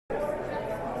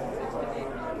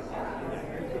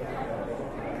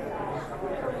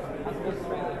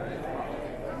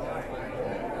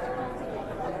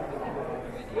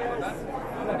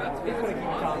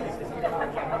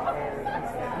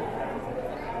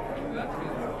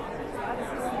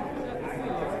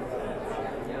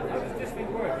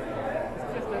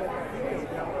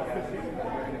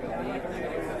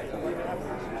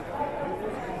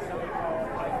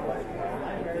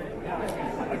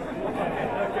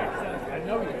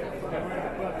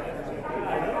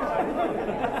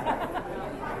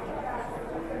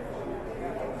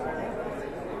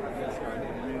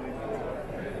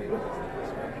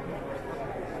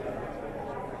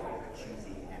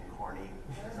Cheesy and corny.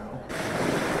 So.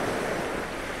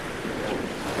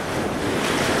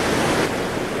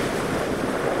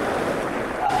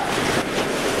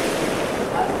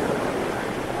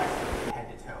 Head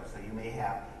to toe. So you may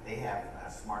have, they have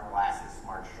smart glasses,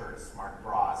 smart shirts, smart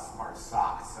bras, smart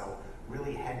socks. So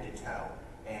really head to toe.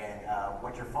 And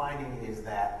what you're finding is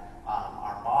that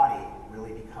our body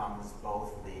really becomes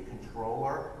both the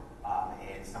controller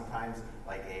and sometimes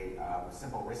like a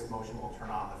simple wrist motion will turn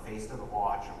on the face of the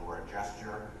watch, or a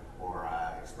gesture or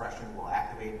expression will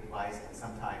activate the device. And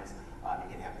sometimes you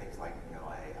can have things like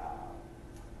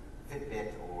a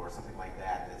Fitbit or something like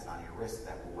that that's on your wrist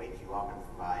that will wake you up and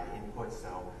provide input.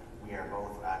 So we are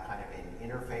both kind of an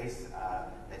interface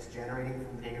that's generating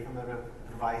from the data from the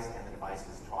device, and the device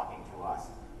is talking to us.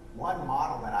 One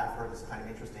model that I've heard is kind of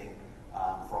interesting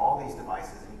for all these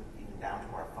devices, even down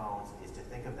to our phones, is to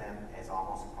think of them as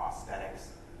almost prosthetics,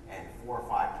 and 4 or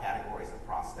 5 categories of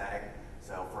prosthetic.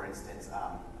 So for instance,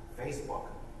 Facebook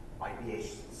might be a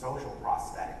social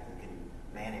prosthetic. You can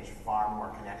manage far more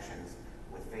connections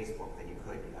with Facebook than you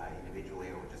could individually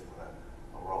or just with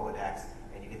a Rolodex.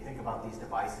 And you can think about these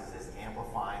devices as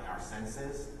amplifying our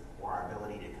senses or our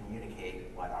ability to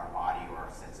communicate what our body or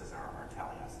our senses are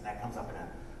telling us. And that comes up in a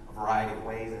variety of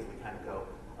ways as we kind of go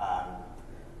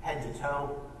head to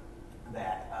toe,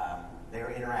 that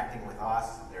they're interacting with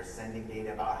us, they're sending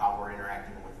data about how we're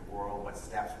interacting with the world, what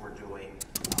steps we're doing,